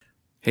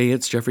Hey,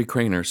 it's Jeffrey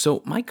Craner.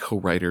 So, my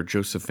co-writer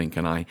Joseph Fink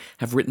and I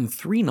have written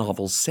 3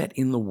 novels set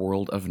in the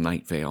world of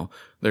Night Vale.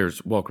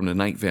 There's Welcome to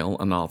Night Vale,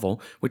 a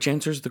novel which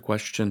answers the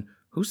question,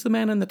 who's the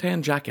man in the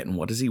tan jacket and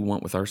what does he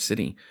want with our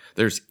city?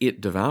 There's It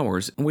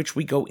Devours, in which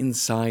we go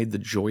inside the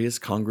joyous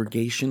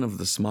congregation of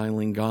the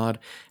smiling god.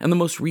 And the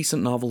most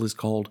recent novel is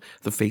called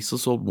The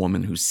Faceless Old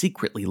Woman Who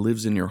Secretly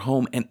Lives in Your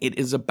Home, and it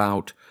is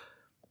about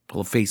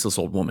a faceless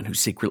old woman who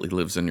secretly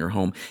lives in your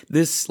home.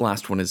 This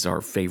last one is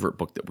our favorite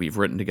book that we've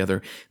written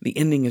together. The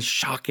ending is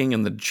shocking,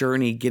 and the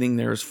journey getting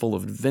there is full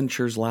of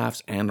adventures,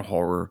 laughs, and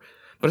horror.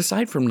 But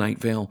aside from Night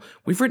Vale,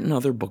 we've written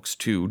other books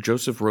too.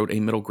 Joseph wrote a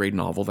middle grade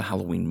novel, The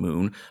Halloween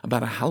Moon,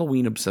 about a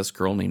Halloween-obsessed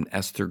girl named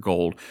Esther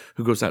Gold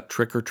who goes out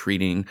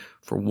trick-or-treating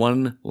for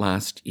one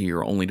last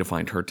year only to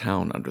find her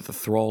town under the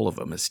thrall of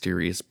a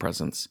mysterious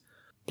presence.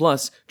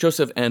 Plus,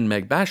 Joseph and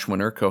Meg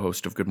Bashwinner,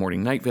 co-host of Good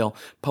Morning Night Vale,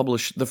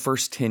 published The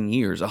First 10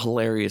 Years, a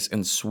hilarious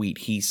and sweet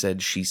he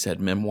said, she said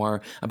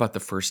memoir about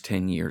the first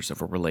 10 years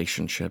of a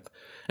relationship.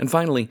 And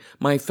finally,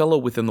 my fellow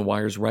Within the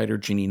Wires writer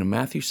Janina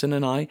Mathewson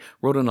and I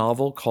wrote a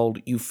novel called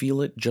You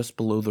Feel It Just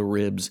Below the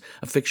Ribs,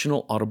 a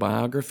fictional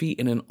autobiography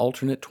in an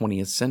alternate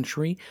 20th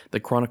century that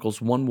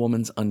chronicles one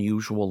woman's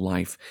unusual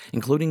life,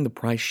 including the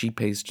price she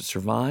pays to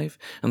survive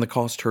and the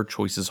cost her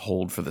choices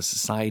hold for the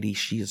society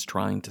she is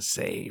trying to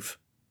save.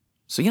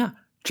 So yeah,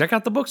 check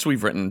out the books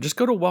we've written. Just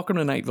go to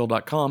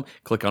welcometonightvale.com,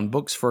 click on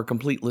books for a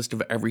complete list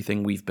of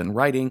everything we've been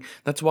writing.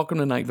 That's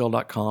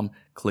welcometonightvale.com,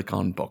 click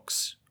on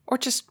books. Or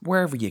just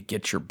wherever you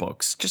get your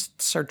books. Just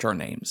search our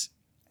names.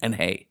 And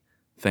hey,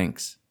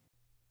 thanks.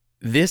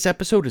 This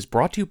episode is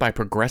brought to you by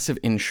Progressive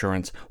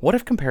Insurance. What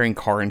if comparing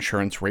car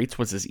insurance rates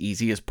was as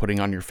easy as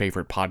putting on your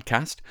favorite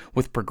podcast?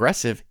 With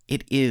Progressive,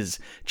 it is.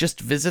 Just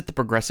visit the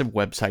Progressive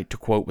website to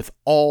quote with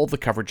all the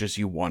coverages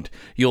you want.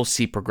 You'll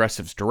see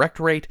Progressive's direct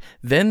rate,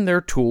 then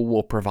their tool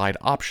will provide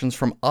options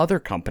from other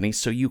companies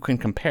so you can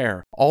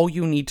compare. All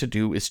you need to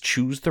do is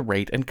choose the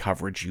rate and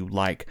coverage you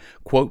like.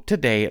 Quote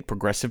today at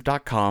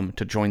Progressive.com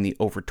to join the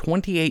over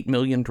 28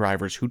 million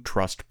drivers who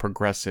trust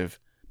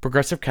Progressive.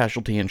 Progressive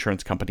Casualty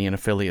Insurance Company and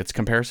Affiliates.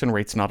 Comparison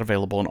rates not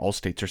available in all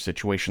states or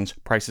situations.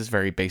 Prices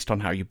vary based on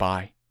how you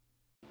buy.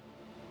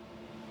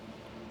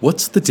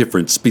 What's the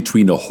difference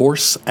between a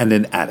horse and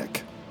an attic?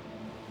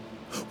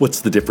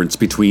 What's the difference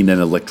between an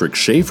electric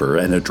shaver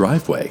and a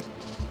driveway?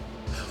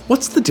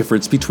 What's the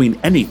difference between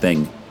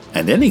anything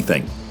and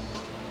anything?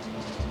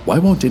 Why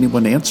won't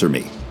anyone answer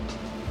me?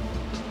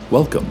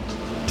 Welcome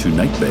to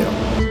Night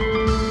Vale.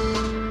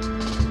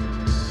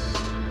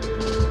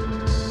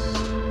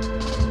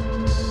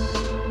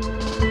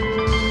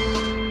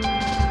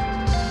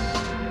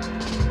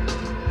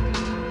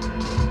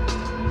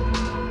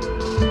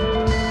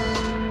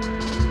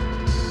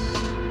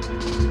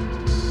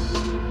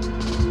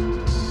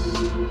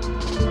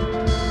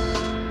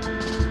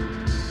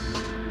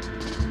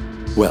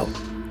 Well,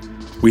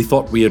 we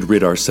thought we had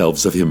rid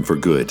ourselves of him for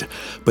good,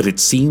 but it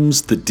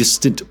seems the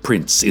distant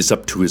prince is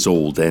up to his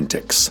old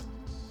antics.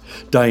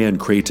 Diane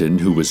Creighton,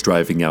 who was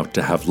driving out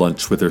to have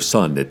lunch with her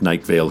son at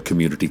Night Vale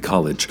Community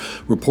College,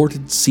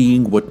 reported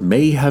seeing what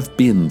may have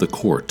been the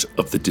court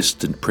of the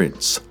distant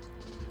prince.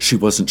 She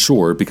wasn't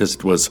sure because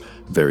it was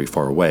very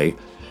far away,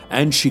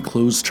 and she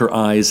closed her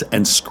eyes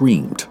and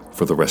screamed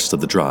for the rest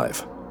of the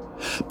drive.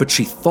 But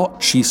she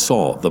thought she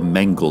saw the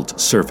mangled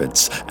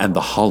servants and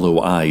the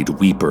hollow-eyed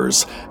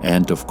weepers,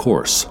 and, of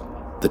course,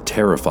 the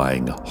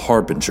terrifying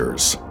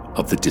harbingers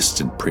of the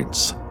distant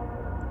prince.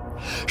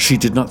 She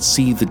did not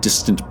see the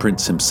distant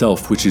prince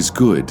himself, which is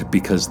good,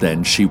 because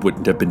then she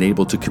wouldn't have been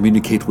able to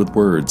communicate with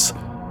words,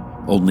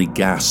 only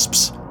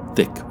gasps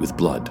thick with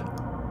blood.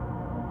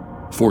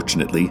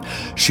 Fortunately,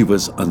 she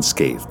was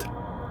unscathed,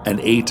 and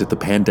ate at the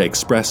Panda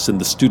Express in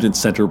the Student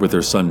Center with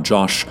her son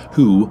Josh,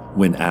 who,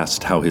 when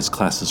asked how his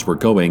classes were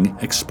going,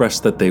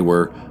 expressed that they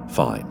were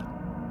fine.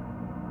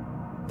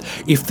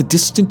 If the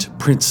distant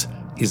prince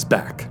is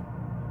back,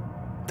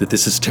 that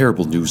this is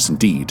terrible news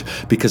indeed,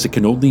 because it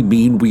can only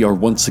mean we are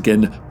once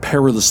again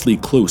perilously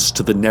close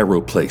to the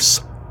narrow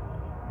place,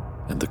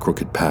 and the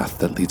crooked path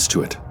that leads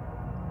to it.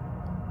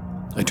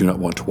 I do not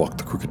want to walk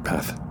the crooked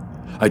path.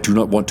 I do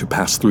not want to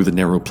pass through the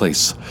narrow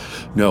place.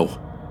 No.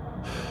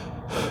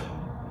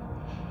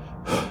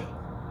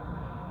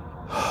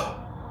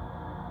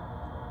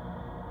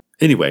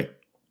 Anyway,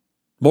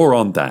 more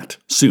on that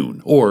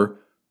soon, or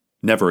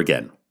never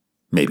again,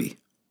 maybe.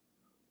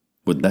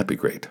 Wouldn't that be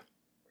great?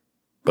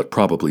 But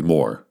probably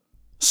more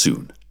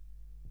soon.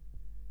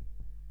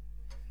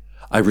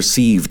 I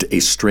received a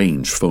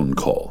strange phone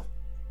call.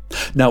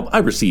 Now, I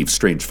receive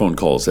strange phone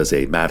calls as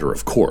a matter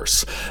of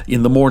course.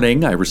 In the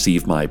morning, I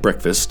receive my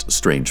breakfast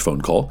strange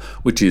phone call,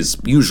 which is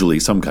usually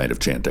some kind of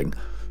chanting,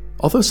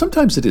 although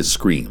sometimes it is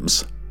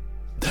screams.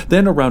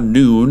 Then around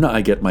noon, I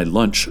get my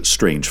lunch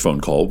strange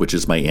phone call, which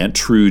is my Aunt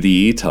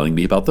Trudy telling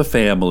me about the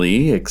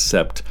family,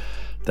 except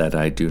that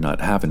I do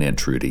not have an Aunt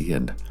Trudy,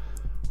 and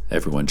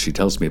everyone she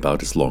tells me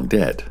about is long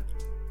dead.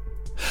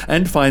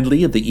 And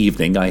finally, in the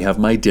evening, I have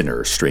my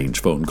dinner strange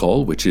phone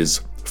call, which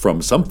is from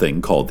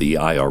something called the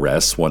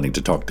IRS wanting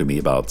to talk to me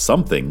about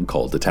something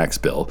called a tax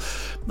bill,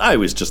 I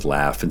always just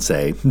laugh and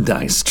say,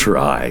 "Nice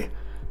try,"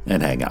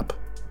 and hang up.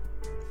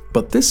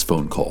 But this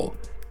phone call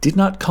did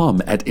not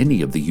come at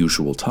any of the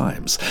usual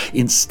times.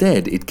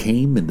 Instead, it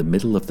came in the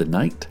middle of the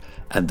night,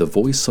 and the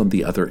voice on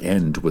the other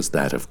end was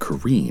that of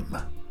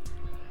Kareem.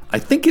 I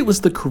think it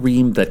was the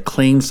Kareem that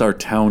claims our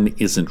town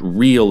isn't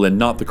real and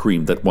not the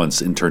Kareem that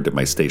once interned at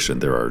my station.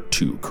 There are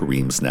 2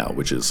 Kareems now,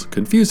 which is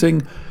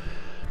confusing.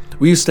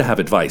 We used to have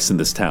advice in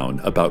this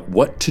town about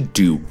what to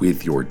do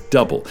with your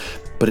double,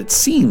 but it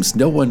seems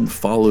no one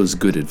follows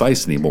good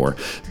advice anymore.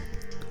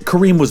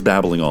 Kareem was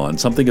babbling on,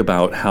 something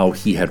about how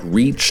he had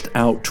reached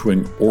out to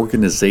an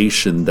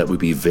organization that would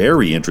be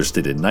very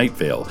interested in Night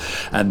Vale,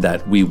 and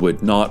that we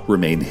would not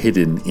remain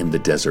hidden in the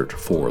desert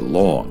for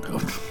long.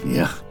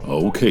 Yeah,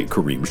 okay,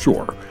 Kareem,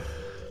 sure.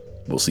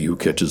 We'll see who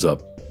catches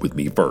up with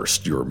me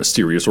first, your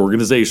mysterious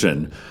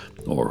organization,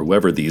 or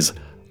whoever these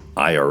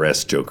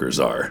IRS jokers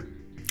are.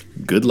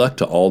 Good luck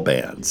to all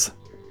bands.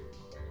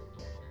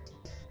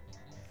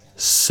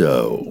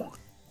 So,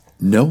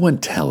 no one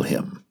tell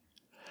him,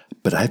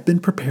 but I've been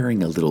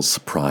preparing a little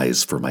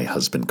surprise for my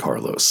husband,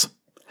 Carlos.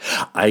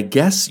 I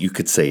guess you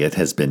could say it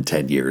has been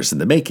 10 years in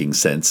the making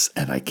since,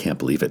 and I can't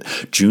believe it,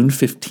 June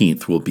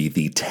 15th will be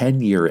the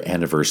 10-year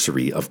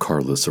anniversary of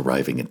Carlos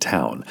arriving in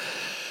town.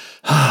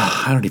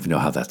 I don't even know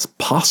how that's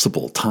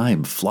possible.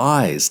 Time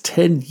flies.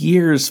 10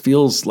 years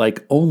feels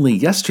like only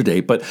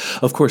yesterday, but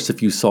of course,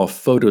 if you saw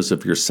photos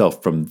of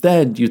yourself from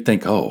then, you'd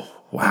think, oh,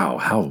 wow,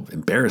 how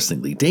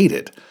embarrassingly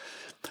dated.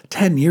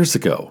 10 years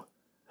ago.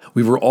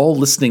 We were all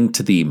listening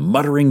to the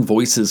muttering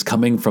voices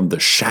coming from the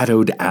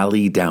shadowed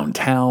alley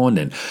downtown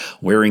and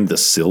wearing the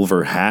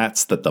silver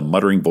hats that the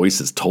muttering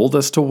voices told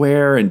us to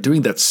wear and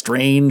doing that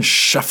strange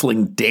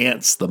shuffling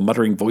dance the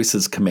muttering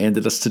voices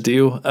commanded us to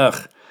do.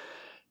 Ugh,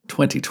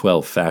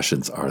 2012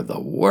 fashions are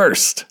the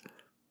worst.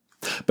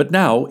 But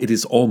now it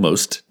is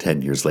almost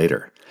 10 years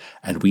later,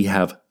 and we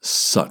have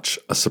such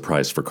a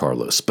surprise for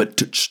Carlos.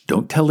 But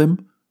don't tell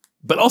him.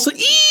 But also,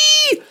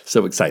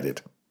 so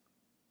excited.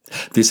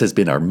 This has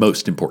been our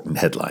most important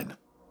headline.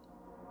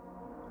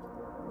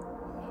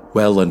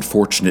 Well,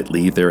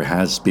 unfortunately, there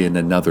has been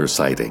another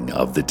sighting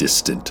of the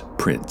distant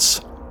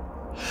prince.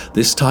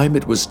 This time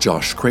it was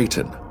Josh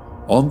Creighton,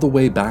 on the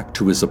way back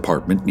to his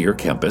apartment near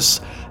campus,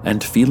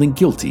 and feeling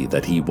guilty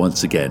that he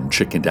once again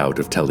chickened out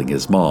of telling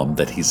his mom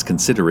that he's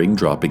considering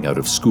dropping out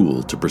of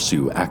school to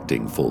pursue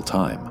acting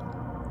full-time.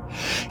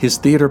 His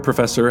theater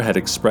professor had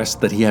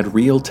expressed that he had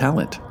real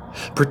talent,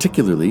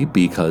 particularly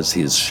because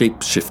his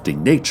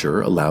shape-shifting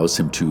nature allows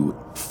him to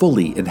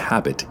fully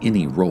inhabit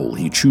any role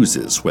he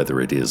chooses,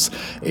 whether it is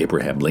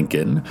Abraham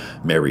Lincoln,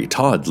 Mary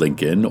Todd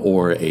Lincoln,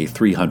 or a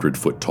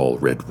 300-foot-tall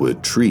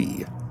redwood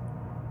tree.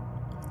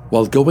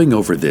 While going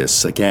over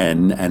this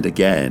again and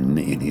again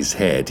in his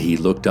head, he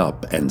looked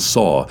up and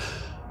saw,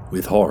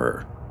 with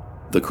horror,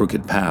 the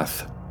crooked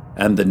path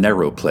and the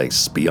narrow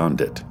place beyond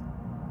it.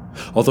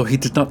 Although he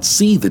did not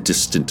see the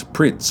distant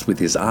prince with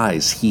his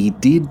eyes, he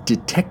did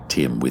detect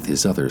him with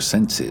his other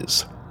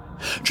senses.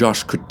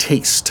 Josh could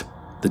taste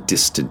the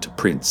distant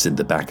prince in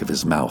the back of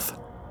his mouth,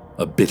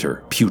 a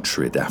bitter,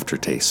 putrid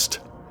aftertaste.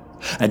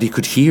 And he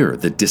could hear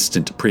the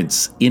distant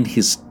prince in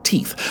his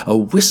teeth, a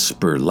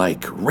whisper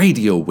like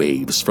radio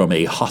waves from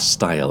a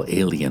hostile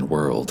alien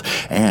world.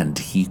 And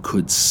he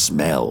could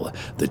smell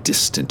the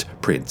distant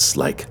prince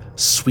like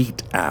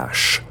sweet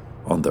ash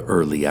on the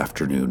early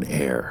afternoon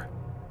air.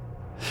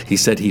 He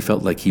said he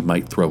felt like he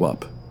might throw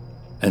up,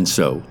 and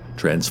so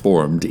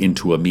transformed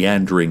into a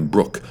meandering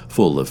brook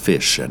full of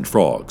fish and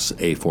frogs,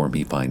 a form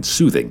he finds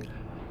soothing,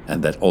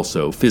 and that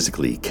also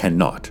physically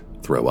cannot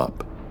throw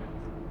up.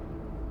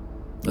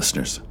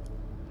 Listeners,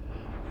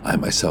 I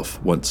myself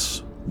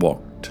once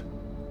walked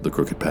the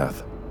crooked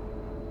path,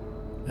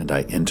 and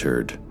I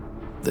entered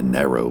the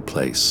narrow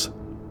place,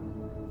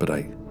 but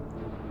I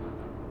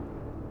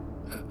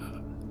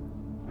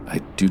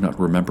do not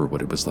remember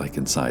what it was like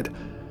inside.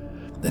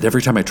 And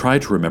every time I try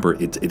to remember,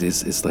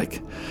 it's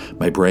like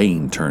my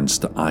brain turns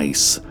to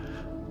ice.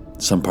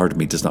 Some part of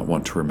me does not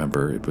want to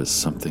remember. It was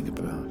something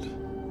about...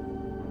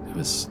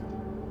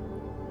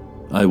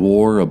 I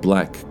wore a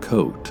black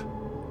coat,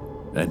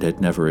 and it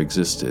never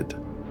existed.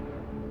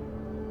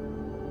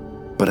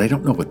 But I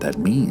don't know what that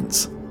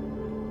means.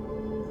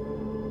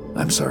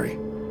 I'm sorry.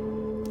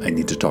 I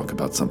need to talk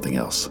about something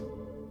else.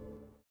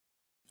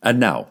 And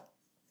now,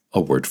 a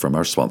word from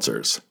our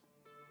sponsors.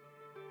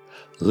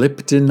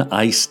 Lipton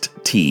Iced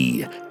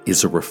Tea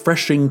is a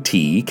refreshing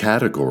tea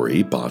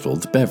category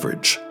bottled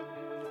beverage.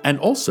 And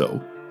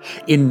also,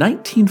 in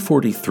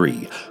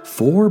 1943,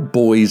 4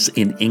 boys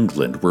in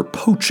England were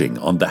poaching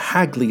on the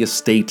Hagley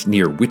estate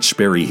near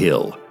Witchbury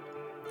Hill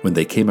when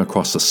they came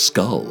across a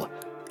skull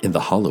in the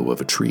hollow of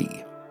a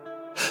tree.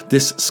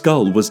 This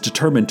skull was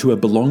determined to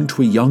have belonged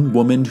to a young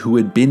woman who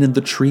had been in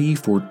the tree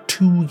for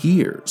 2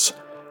 years.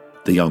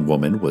 The young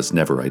woman was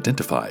never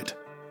identified.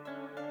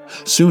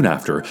 Soon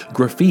after,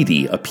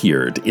 graffiti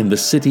appeared in the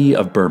city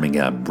of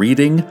Birmingham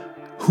reading,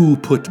 "Who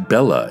put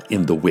Bella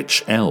in the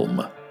Witch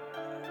Elm?"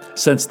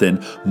 Since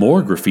then,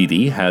 more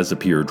graffiti has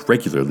appeared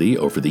regularly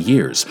over the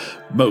years,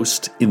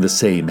 most in the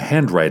same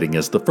handwriting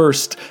as the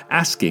first,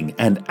 asking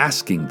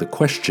the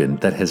question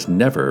that has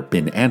never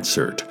been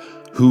answered.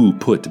 Who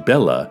put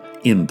Bella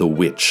in the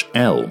witch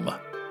elm?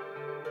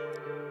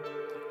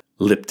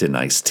 Lipton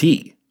iced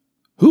tea.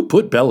 Who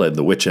put Bella in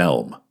the witch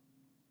elm?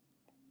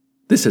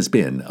 This has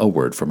been a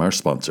word from our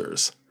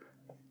sponsors.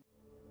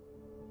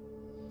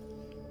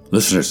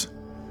 Listeners,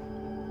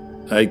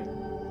 I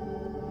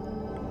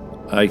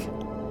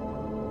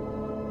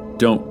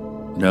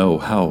don't know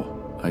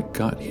how I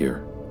got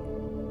here.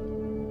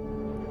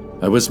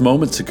 I was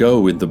moments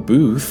ago in the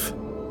booth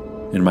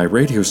in my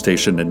radio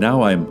station, and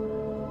now I'm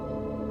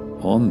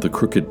on the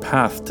crooked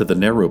path to the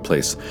narrow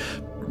place.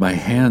 My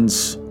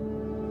hands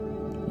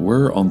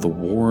were on the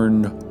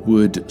worn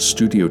wood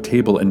studio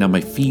table, and now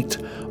my feet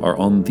are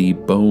on the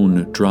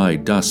bone-dry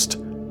dust.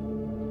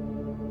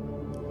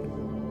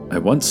 I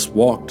once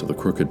walked the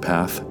crooked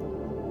path,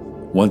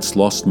 once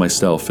lost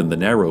myself in the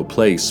narrow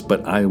place,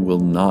 but I will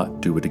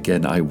not do it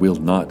again. I will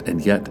not, and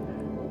yet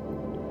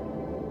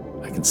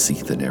I can see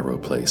the narrow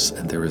place,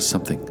 and there is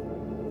something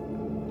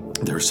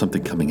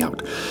coming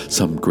out,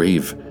 some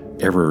grave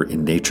error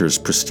in nature's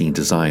pristine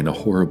design, a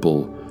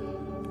horrible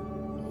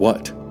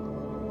what?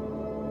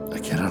 I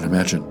cannot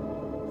imagine.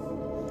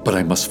 But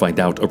I must find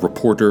out. A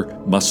reporter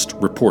must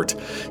report,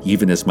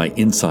 even as my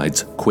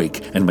insides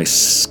quake and my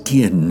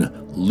skin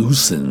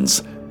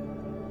loosens.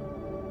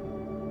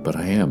 But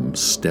I am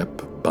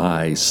step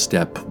by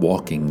step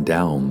walking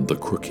down the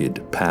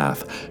crooked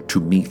path to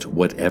meet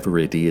whatever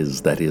it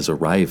is that is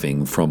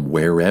arriving from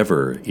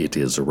wherever it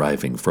is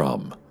arriving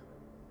from.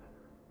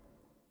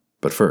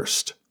 But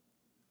first,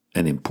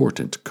 an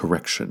important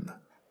correction.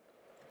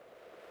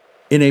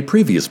 In a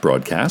previous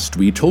broadcast,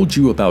 we told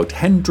you about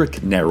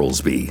Hendrik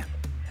Narrelsby,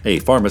 a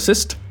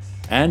pharmacist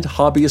and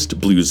hobbyist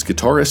blues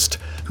guitarist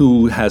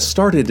who has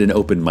started an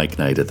open mic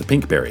night at the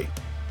Pinkberry.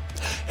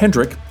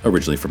 Hendrik,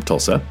 originally from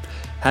Tulsa,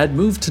 had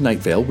moved to Night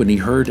Vale when he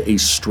heard a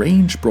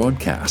strange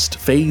broadcast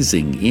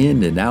phasing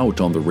in and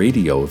out on the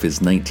radio of his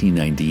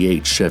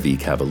 1998 Chevy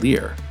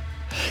Cavalier.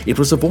 It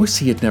was a voice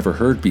he had never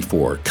heard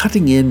before,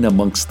 cutting in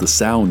amongst the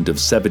sound of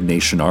Seven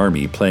Nation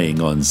Army playing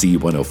on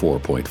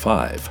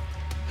Z104.5.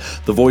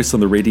 The voice on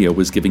the radio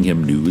was giving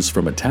him news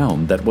from a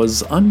town that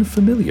was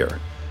unfamiliar,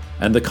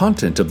 and the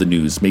content of the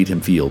news made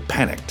him feel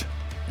panicked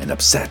and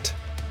upset.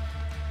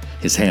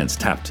 His hands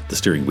tapped the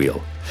steering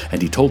wheel,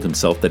 and he told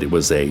himself that it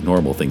was a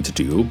normal thing to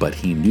do, but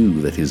he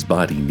knew that his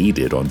body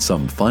needed on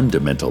some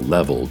fundamental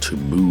level to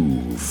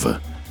move,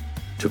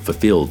 to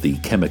fulfill the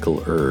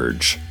chemical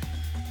urge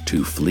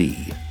to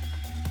flee.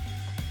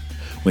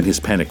 When his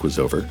panic was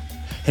over,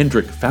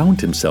 Hendrik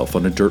found himself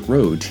on a dirt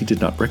road he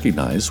did not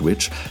recognize,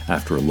 which,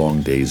 after a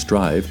long day's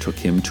drive, took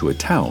him to a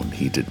town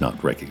he did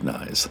not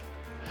recognize.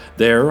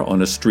 There,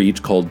 on a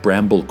street called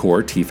Bramble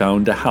Court, he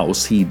found a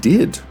house he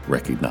did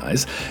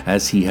recognize,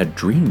 as he had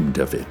dreamed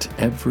of it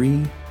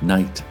every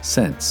night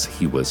since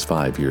he was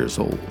 5 years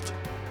old.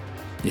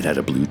 It had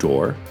a blue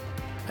door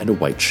and a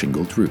white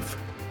shingled roof.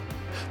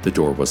 The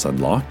door was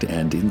unlocked,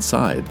 and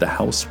inside the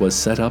house was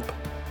set up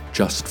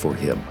just for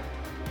him.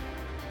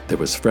 There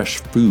was fresh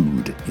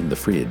food in the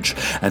fridge,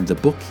 and the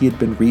book he had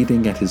been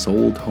reading at his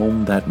old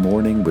home that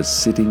morning was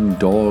sitting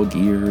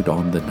dog-eared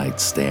on the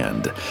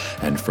nightstand.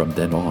 And from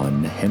then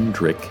on,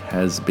 Hendrik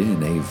has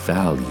been a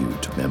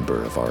valued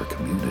member of our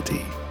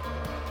community.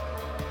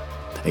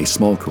 A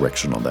small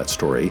correction on that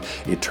story.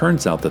 It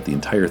turns out that the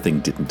entire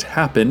thing didn't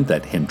happen,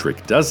 that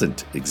Hendrik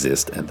doesn't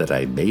exist, and that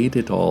I made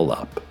it all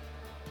up.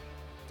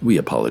 We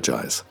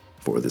apologize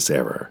for this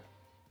error.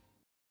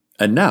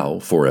 And now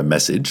for a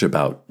message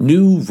about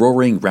new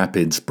Roaring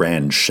Rapids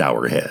brand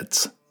shower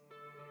heads.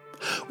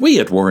 We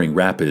at Roaring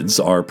Rapids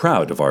are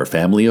proud of our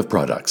family of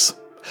products.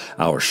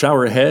 Our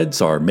shower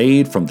heads are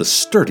made from the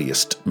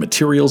sturdiest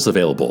materials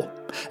available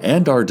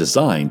and are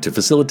designed to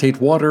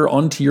facilitate water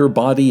onto your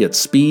body at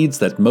speeds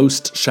that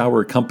most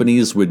shower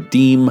companies would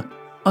deem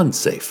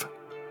unsafe.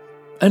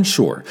 And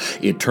sure,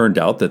 it turned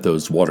out that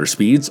those water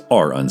speeds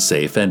are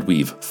unsafe, and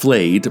we've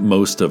flayed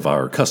most of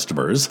our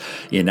customers,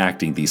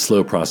 enacting the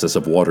slow process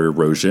of water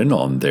erosion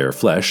on their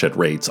flesh at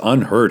rates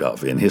unheard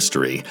of in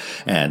history.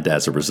 And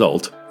as a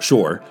result,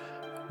 sure,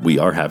 we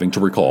are having to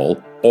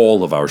recall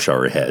all of our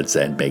shower heads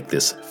and make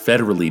this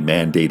federally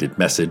mandated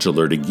message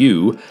alerting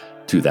you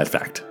to that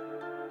fact.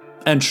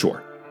 And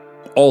sure,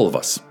 all of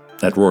us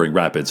at Roaring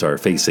Rapids are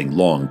facing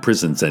long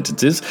prison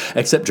sentences,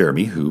 except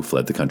Jeremy, who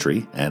fled the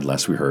country and,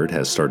 last we heard,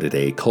 has started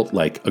a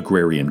cult-like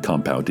agrarian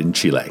compound in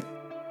Chile.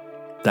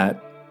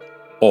 That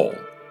all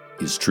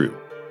is true.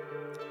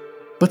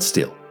 But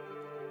still,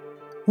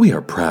 we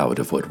are proud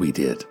of what we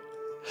did.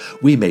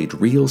 We made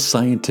real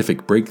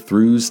scientific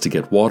breakthroughs to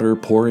get water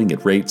pouring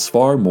at rates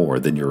far more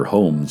than your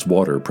home's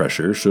water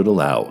pressure should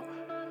allow.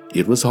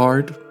 It was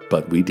hard,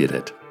 but we did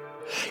it.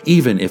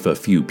 Even if a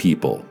few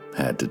people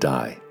had to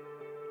die.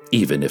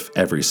 Even if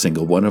every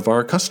single one of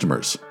our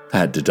customers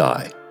had to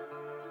die.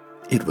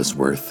 It was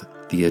worth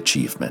the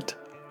achievement.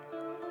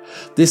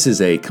 This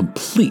is a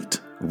complete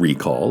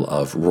recall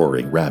of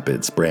Roaring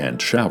Rapids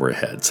brand shower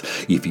heads.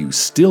 If you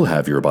still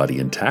have your body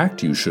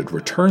intact, you should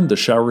return the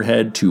shower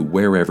head to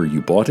wherever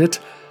you bought it.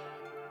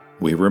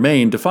 We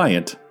remain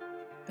defiant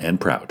and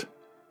proud.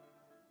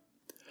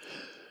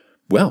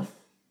 Well,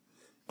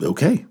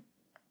 okay.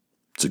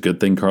 It's a good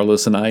thing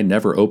Carlos and I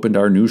never opened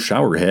our new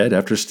shower head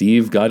after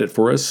Steve got it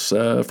for us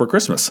for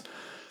Christmas.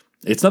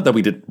 It's not that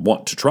we didn't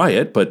want to try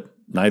it, but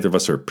neither of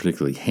us are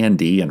particularly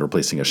handy, and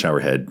replacing a shower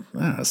head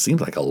seems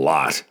like a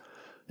lot.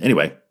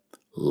 Anyway,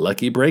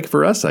 lucky break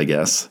for us, I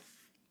guess.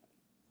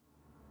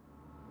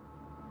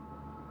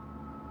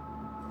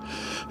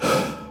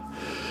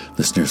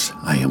 Listeners,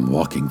 I am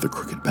walking the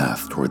crooked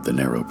path toward the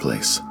narrow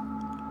place.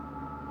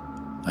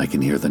 I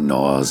can hear the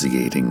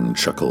nauseating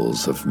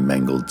chuckles of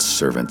mangled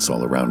servants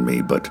all around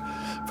me, but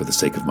for the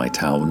sake of my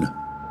town,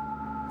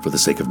 for the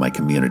sake of my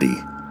community,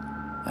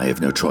 I have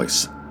no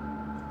choice.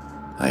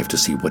 I have to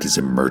see what is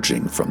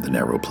emerging from the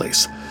narrow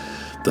place.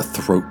 The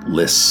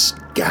throatless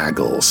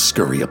gaggle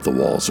scurry up the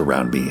walls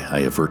around me. I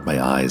avert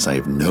my eyes. I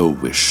have no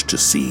wish to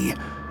see.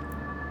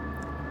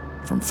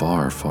 From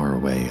far, far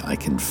away, I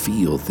can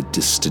feel the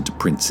distant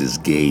prince's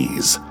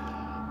gaze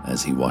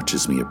as he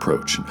watches me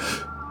approach.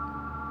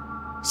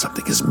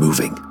 Something is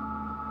moving,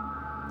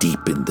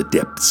 deep in the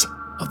depths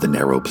of the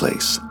narrow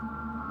place.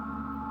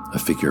 A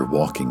figure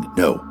lurching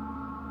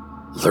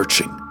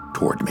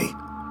toward me.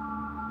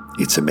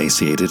 It's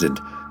emaciated and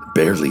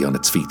barely on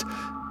its feet.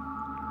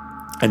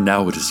 And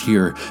now it is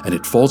here, and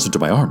it falls into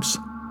my arms.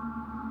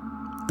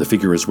 The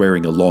figure is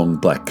wearing a long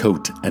black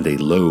coat and a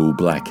low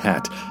black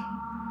hat.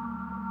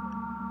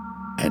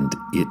 And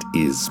it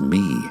is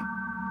me.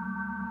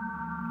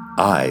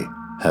 I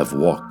have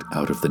walked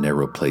out of the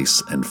narrow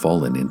place and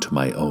fallen into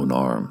my own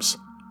arms.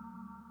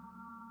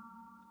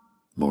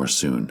 More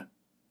soon.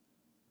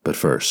 But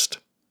first,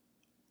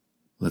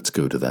 let's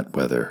go to that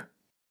weather.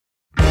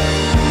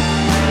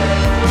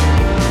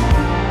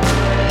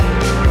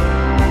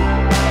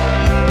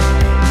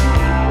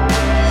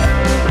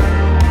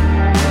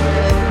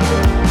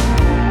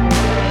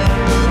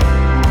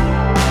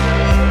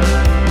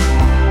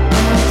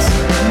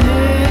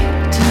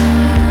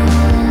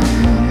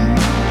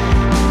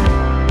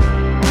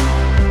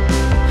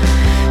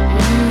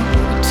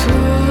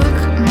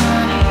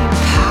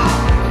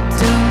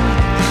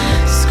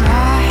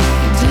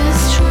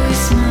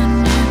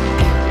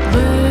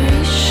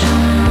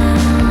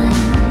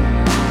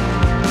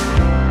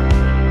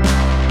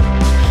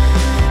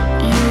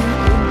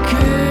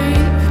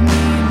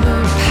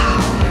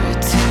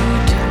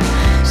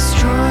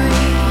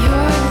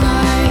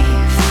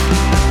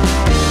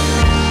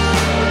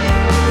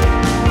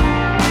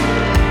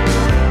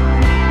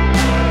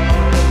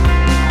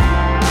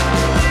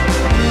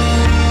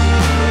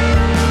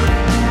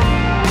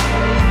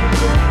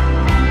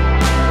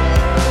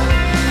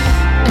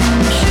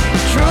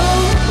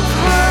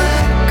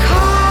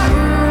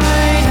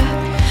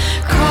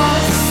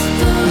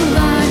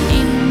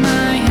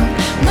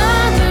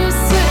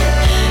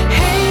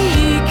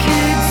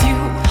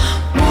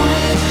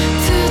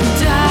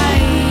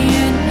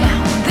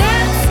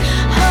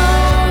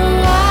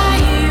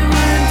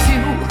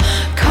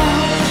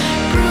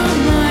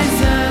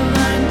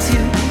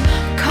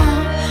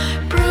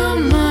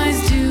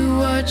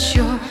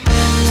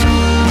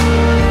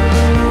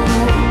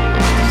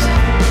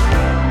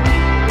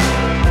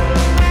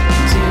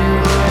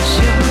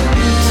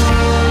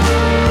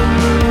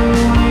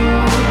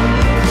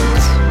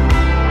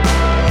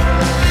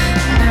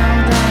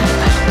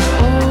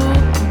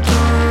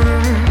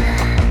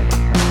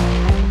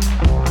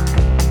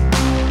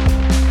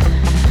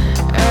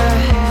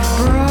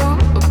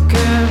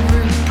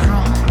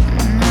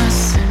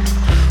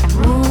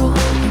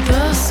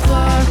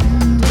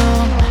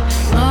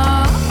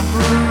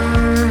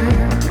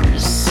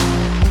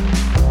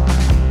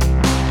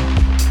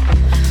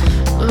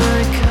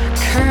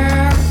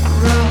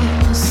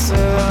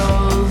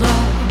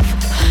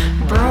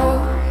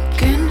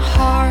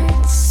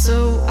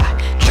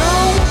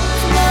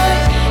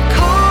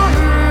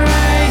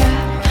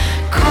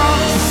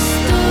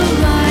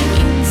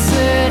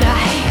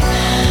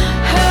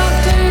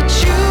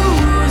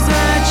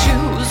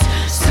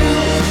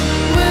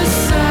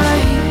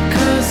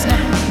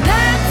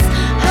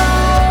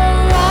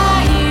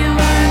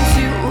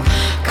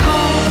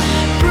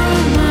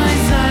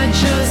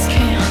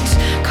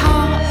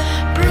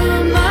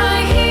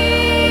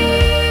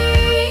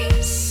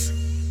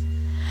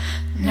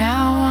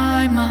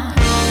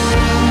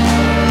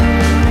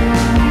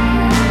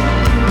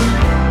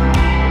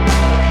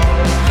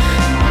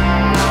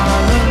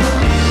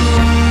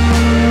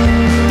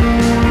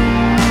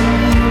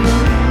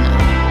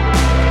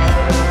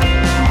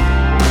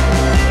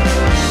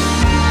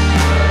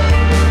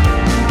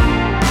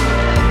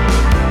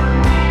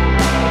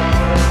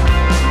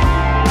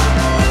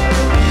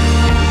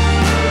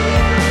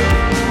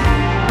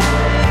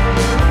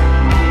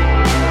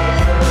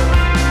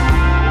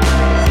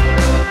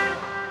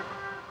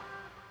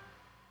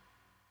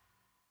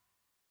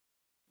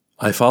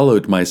 I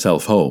followed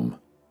myself home.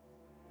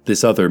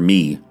 This other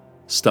me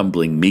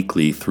stumbling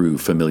meekly through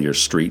familiar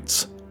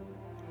streets.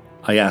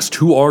 I asked,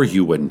 "Who are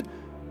you and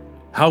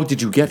how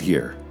did you get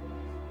here?"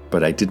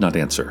 But I did not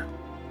answer.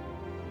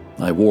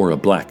 I wore a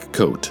black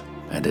coat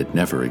and had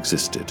never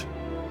existed.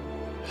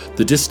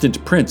 The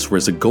distant prince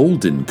wears a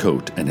golden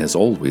coat and has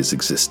always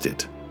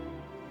existed.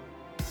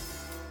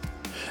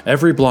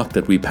 Every block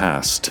that we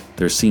passed,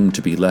 there seemed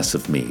to be less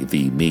of me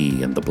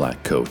in the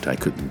black coat. I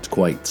couldn't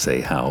quite say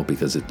how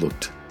because it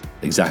looked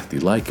exactly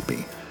like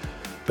me.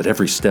 But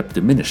every step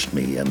diminished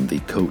me, and the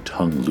coat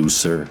hung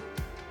looser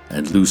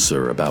and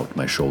looser about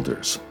my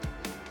shoulders.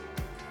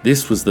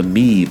 This was the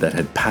me that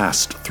had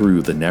passed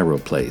through the narrow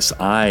place.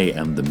 I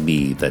am the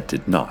me that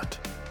did not.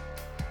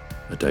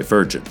 A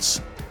divergence,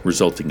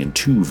 resulting in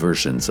two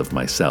versions of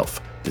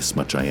myself. This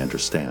much I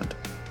understand.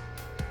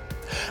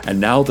 And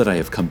now that I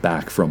have come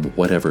back from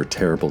whatever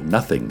terrible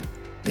nothing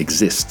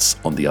exists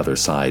on the other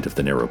side of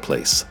the narrow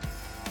place.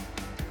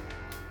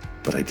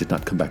 But I did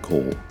not come back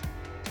whole.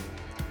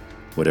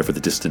 Whatever the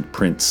distant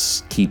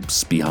prince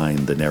keeps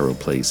behind the narrow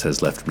place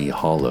has left me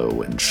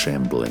hollow and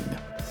shambling.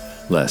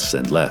 Less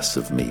and less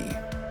of me.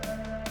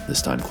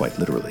 This time quite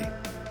literally.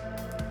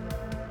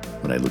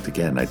 When I looked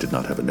again, I did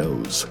not have a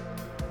nose.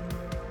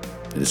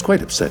 It is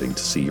quite upsetting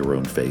to see your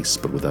own face,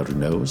 but without a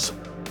nose.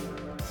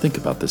 Think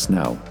about this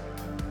now.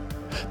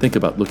 Think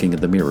about looking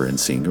in the mirror and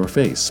seeing your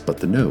face, but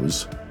the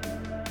nose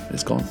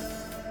is gone.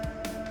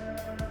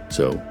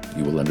 So,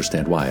 you will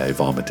understand why I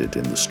vomited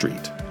in the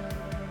street.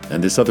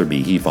 And this other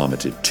me, he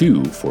vomited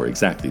too, for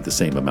exactly the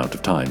same amount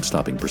of time,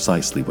 stopping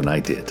precisely when I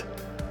did.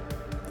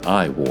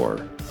 I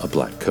wore a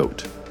black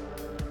coat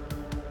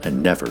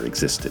and never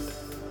existed.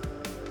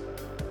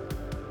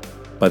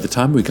 By the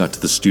time we got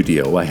to the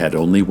studio, I had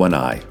only one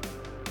eye.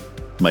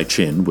 My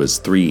chin was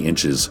 3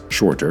 inches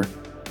shorter,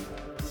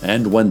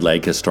 and one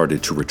leg has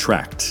started to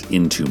retract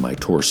into my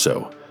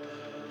torso.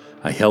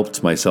 I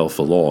helped myself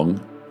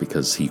along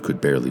because he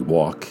could barely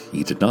walk.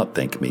 He did not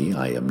thank me.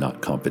 I am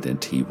not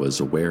confident he was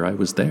aware I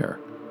was there.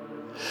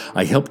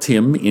 I helped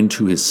him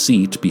into his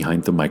seat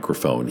behind the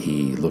microphone.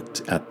 He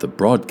looked at the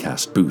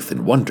broadcast booth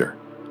in wonder.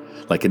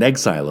 Like an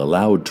exile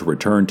allowed to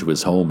return to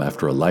his home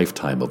after a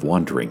lifetime of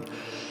wandering,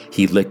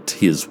 he licked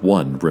his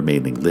one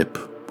remaining lip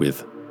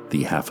with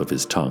the half of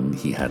his tongue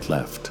he had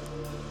left.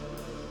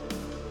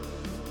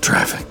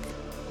 "Traffic,"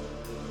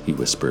 he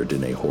whispered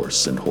in a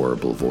hoarse and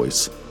horrible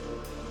voice.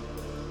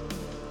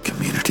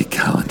 "Community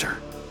calendar."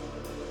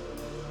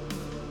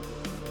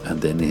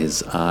 And then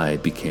his eye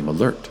became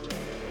alert,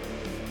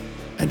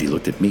 and he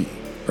looked at me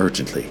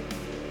urgently.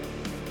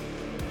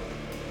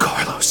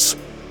 "Carlos,"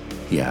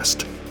 he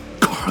asked.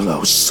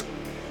 "Carlos."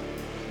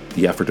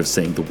 The effort of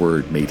saying the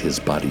word made his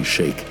body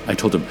shake. I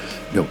told him,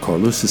 "No,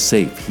 Carlos is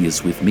safe. He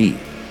is with me."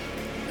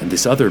 And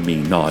this other me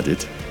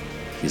nodded,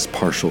 his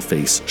partial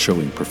face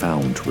showing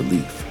profound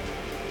relief.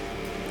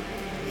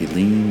 He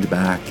leaned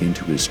back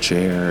into his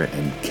chair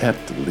and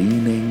kept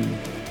leaning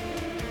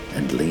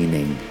and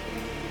leaning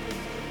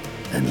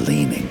and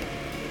leaning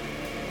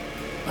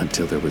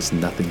until there was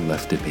nothing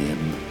left of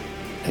him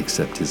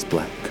except his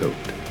black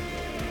coat,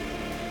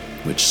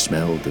 which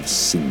smelled of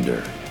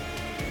cinder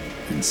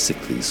and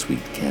sickly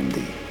sweet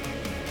candy.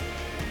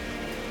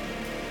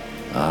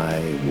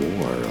 I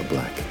wore a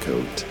black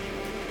coat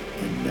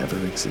and never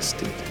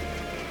existed.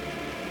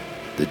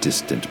 The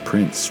distant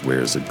prince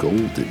wears a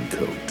golden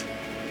coat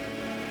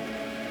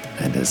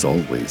and has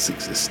always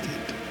existed.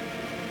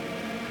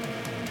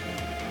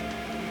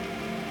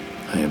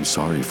 I am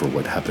sorry for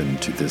what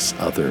happened to this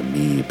other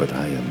me, but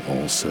I am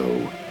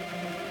also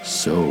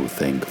so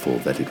thankful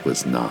that it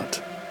was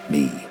not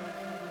me.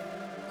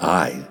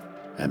 I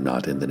am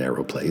not in the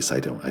narrow place. I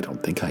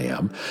don't think I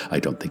am. I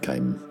don't think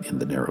I'm in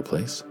the narrow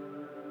place.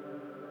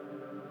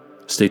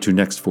 Stay tuned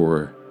next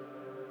for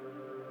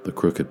The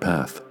Crooked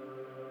Path.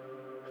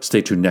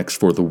 Stay tuned next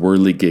for the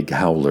Whirligig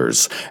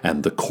Howlers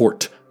and the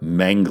Court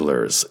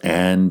Manglers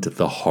and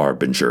the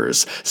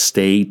Harbingers.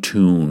 Stay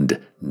tuned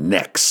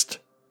next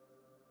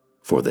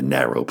for The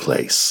Narrow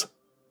Place.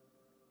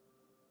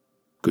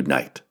 Good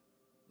night,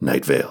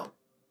 Night Vale.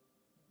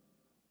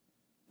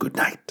 Good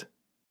night.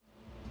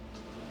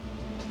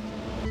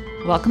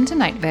 Welcome to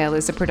Night Vale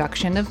is a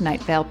production of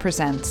Night Vale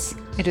Presents.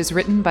 It is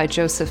written by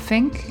Joseph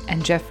Fink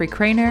and Jeffrey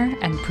Craner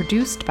and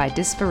produced by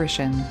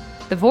Disparition.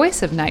 The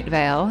voice of Night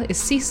Vale is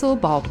Cecil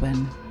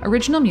Baldwin.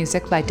 Original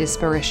music by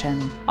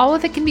Disparition. All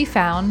of it can be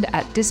found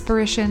at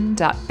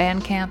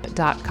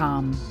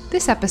disparition.bandcamp.com.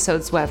 This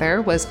episode's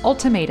weather was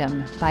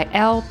Ultimatum by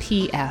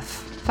LPF.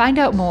 Find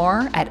out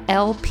more at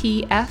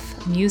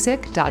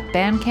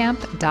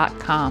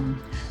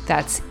lpfmusic.bandcamp.com.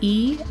 That's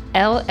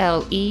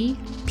ELLEPF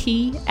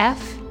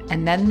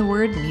and then the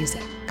word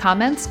music.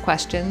 Comments,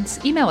 questions,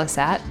 email us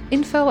at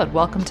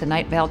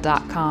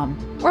info@welcometonightvale.com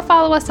or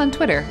follow us on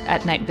Twitter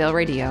at Night Vale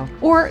Radio.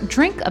 Or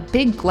drink a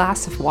big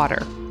glass of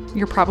water.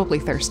 You're probably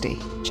thirsty.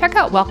 Check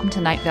out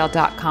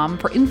welcometonightvale.com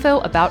for info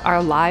about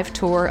our live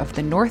tour of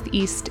the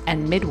Northeast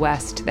and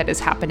Midwest that is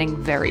happening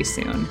very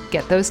soon.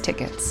 Get those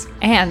tickets.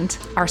 And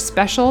our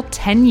special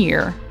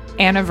 10-year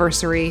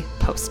anniversary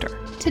poster.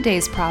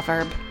 Today's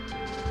proverb.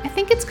 I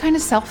think it's kind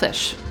of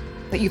selfish.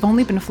 that you've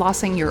only been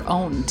flossing your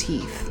own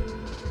teeth.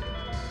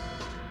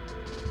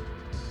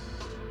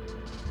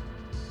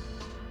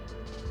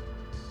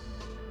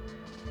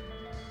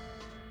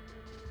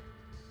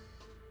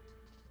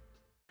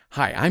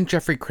 Hi, I'm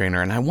Jeffrey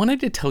Craner, and I wanted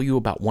to tell you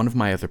about one of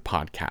my other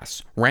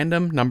podcasts,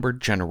 Random Number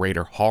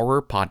Generator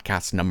Horror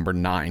Podcast number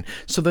 9.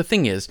 So the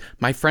thing is,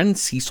 my friend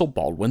Cecil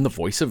Baldwin, the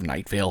voice of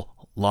Night Vale,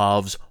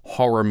 loves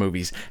horror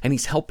movies, and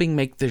he's helping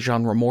make the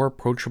genre more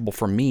approachable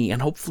for me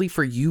and hopefully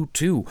for you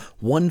too,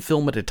 one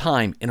film at a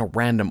time in a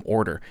random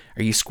order.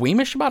 Are you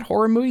squeamish about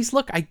horror movies?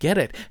 Look, I get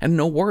it, and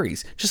no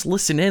worries. Just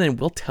listen in and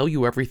we'll tell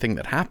you everything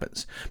that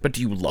happens. But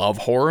do you love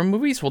horror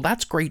movies? Well,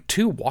 that's great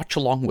too. Watch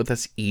along with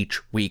us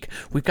each week.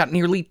 We've got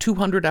nearly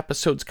 200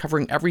 episodes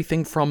covering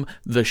everything from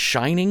The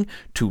Shining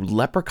to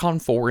Leprechaun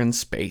 4 in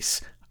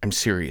Space. I'm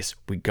serious,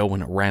 we go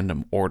in a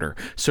random order.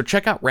 So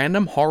check out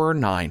Random Horror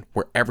 9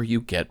 wherever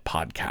you get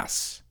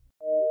podcasts.